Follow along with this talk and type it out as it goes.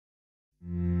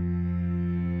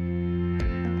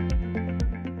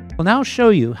We'll now show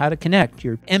you how to connect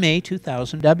your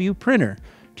MA2000w printer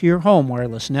to your home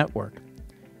wireless network.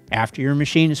 After your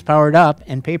machine is powered up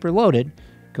and paper loaded,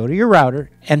 go to your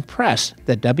router and press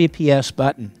the WPS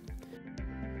button.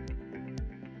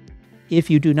 If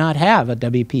you do not have a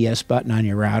WPS button on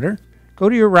your router, go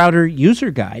to your router user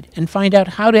guide and find out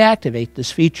how to activate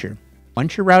this feature.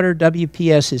 Once your router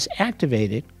WPS is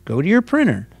activated, go to your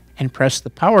printer and press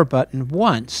the power button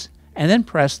once, and then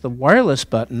press the wireless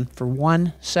button for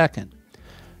 1 second.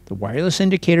 The wireless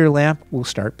indicator lamp will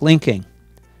start blinking.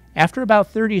 After about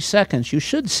 30 seconds, you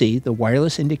should see the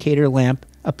wireless indicator lamp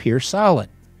appear solid,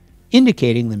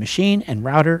 indicating the machine and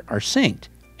router are synced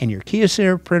and your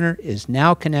KYOCERA printer is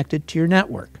now connected to your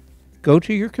network. Go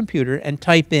to your computer and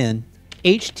type in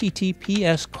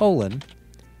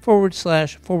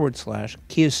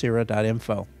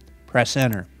https://kyocera.info. Press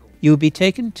enter. You will be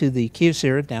taken to the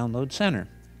KYOCERA Download Center.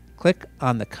 Click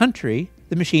on the country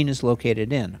the machine is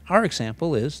located in. Our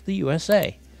example is the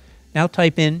USA. Now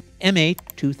type in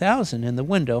MA2000 in the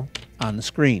window on the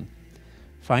screen.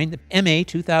 Find the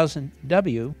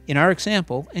MA2000w in our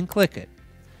example and click it.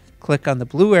 Click on the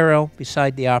blue arrow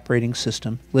beside the operating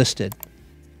system listed.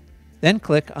 Then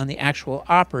click on the actual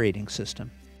operating system.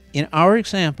 In our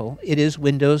example, it is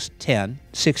Windows 10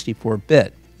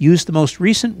 64-bit. Use the most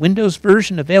recent Windows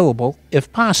version available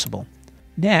if possible.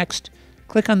 Next,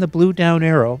 click on the blue down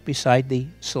arrow beside the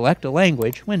Select a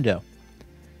Language window.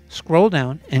 Scroll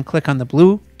down and click on the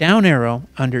blue down arrow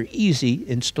under Easy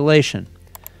Installation.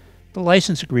 The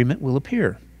license agreement will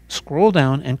appear. Scroll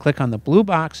down and click on the blue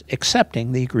box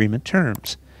accepting the agreement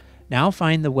terms. Now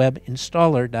find the web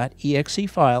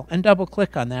installer.exe file and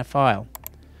double-click on that file.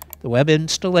 The web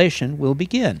installation will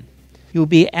begin. You will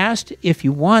be asked if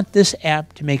you want this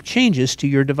app to make changes to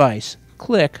your device.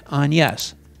 Click on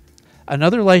Yes.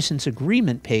 Another license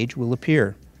agreement page will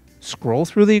appear. Scroll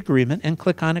through the agreement and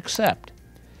click on Accept.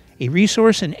 A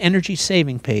resource and energy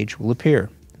saving page will appear.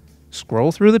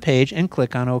 Scroll through the page and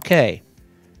click on OK.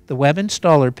 The web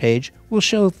installer page will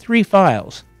show 3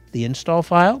 files: the install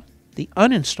file, the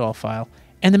uninstall file,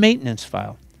 and the maintenance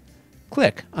file.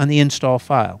 Click on the install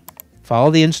file.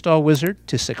 Follow the install wizard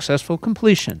to successful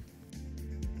completion.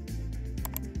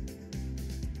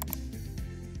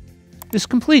 This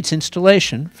completes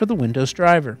installation for the Windows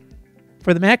driver.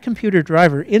 For the Mac computer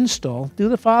driver install, do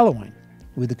the following.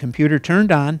 With the computer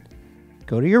turned on,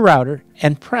 go to your router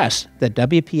and press the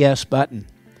WPS button.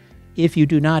 If you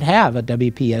do not have a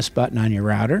WPS button on your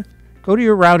router, go to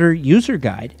your router user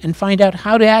guide and find out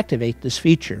how to activate this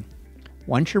feature.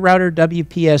 Once your router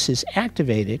WPS is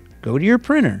activated, go to your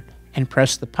printer and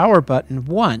press the power button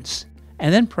once,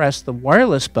 and then press the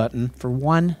wireless button for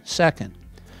 1 second.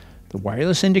 The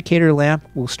wireless indicator lamp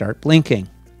will start blinking.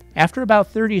 After about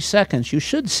 30 seconds, you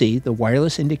should see the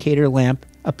wireless indicator lamp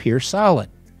appear solid,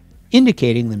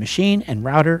 indicating the machine and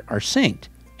router are synced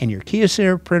and your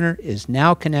KYOCERA printer is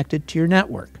now connected to your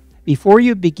network. Before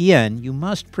you begin, you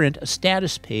must print a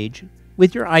status page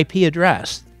with your IP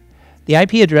address. The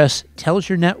IP address tells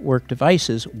your network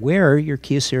devices where your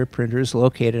KYOCERA printer is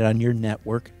located on your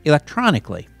network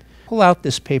electronically. Pull out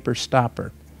this paper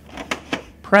stopper.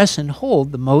 Press and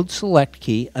hold the Mode Select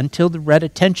key until the red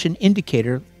attention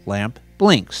indicator lamp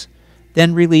blinks.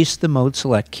 Then release the Mode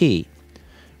Select key.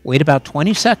 Wait about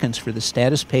 20 seconds for the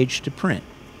status page to print.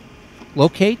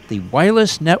 Locate the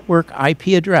wireless network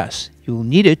IP address. You will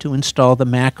need it to install the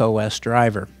Mac OS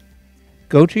driver.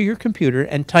 Go to your computer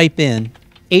and type in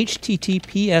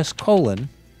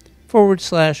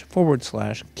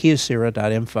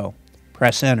https://kyocera.info.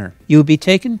 Press enter. You will be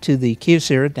taken to the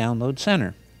KYOCERA Download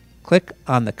Center. Click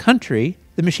on the country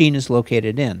the machine is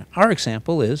located in. Our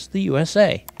example is the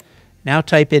USA. Now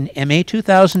type in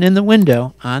MA2000 in the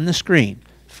window on the screen.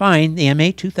 Find the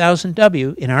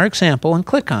MA2000w in our example and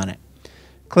click on it.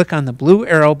 Click on the blue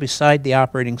arrow beside the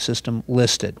operating system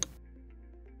listed.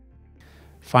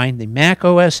 Find the Mac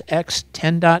OS X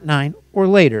 10.9 or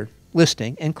later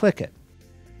listing and click it.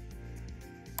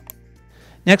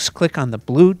 Next, click on the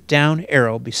blue down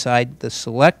arrow beside the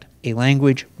Select a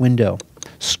Language window.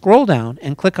 Scroll down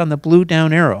and click on the blue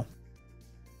down arrow.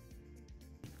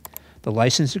 The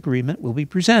license agreement will be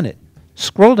presented.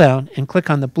 Scroll down and click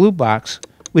on the blue box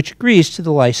which agrees to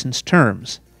the license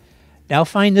terms. Now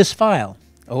find this file,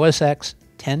 OSX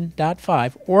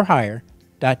 10.5 or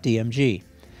higher.dmg,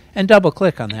 and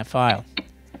double-click on that file.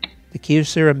 The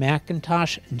KYOCERA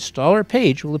Macintosh installer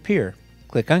page will appear.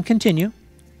 Click on Continue,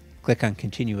 click on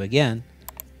Continue again,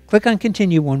 click on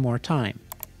Continue one more time.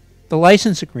 The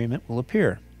license agreement will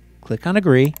appear. Click on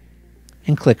Agree,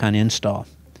 and click on Install.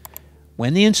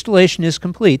 When the installation is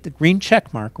complete, the green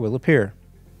check mark will appear.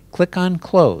 Click on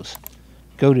Close.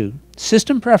 Go to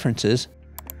System Preferences,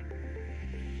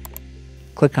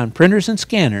 click on Printers and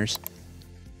Scanners,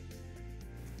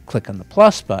 click on the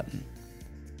plus button.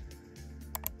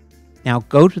 Now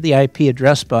go to the IP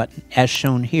address button as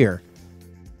shown here.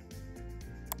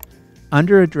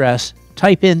 Under Address,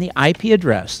 type in the IP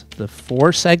address, the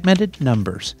 4 segmented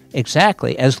numbers,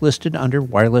 exactly as listed under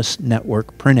Wireless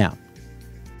Network Printout.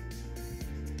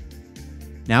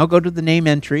 Now go to the name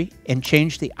entry and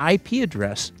change the IP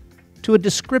address to a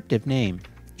descriptive name.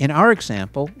 In our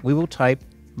example, we will type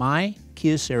My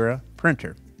KYOCERA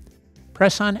Printer.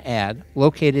 Press on Add,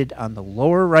 located on the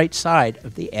lower right side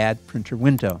of the Add Printer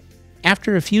window.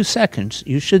 After a few seconds,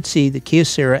 you should see the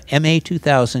KYOCERA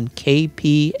MA2000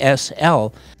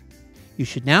 KPSL. You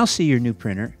should now see your new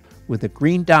printer with a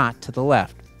green dot to the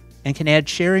left and can add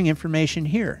sharing information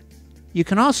here. You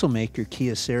can also make your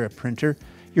KYOCERA printer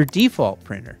your default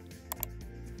printer,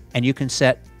 and you can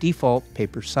set default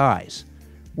paper size.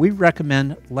 We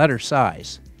recommend letter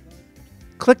size.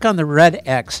 Click on the red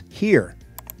X here.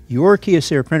 Your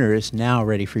KYOCERA printer is now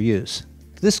ready for use.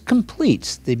 This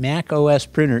completes the Mac OS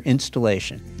printer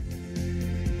installation.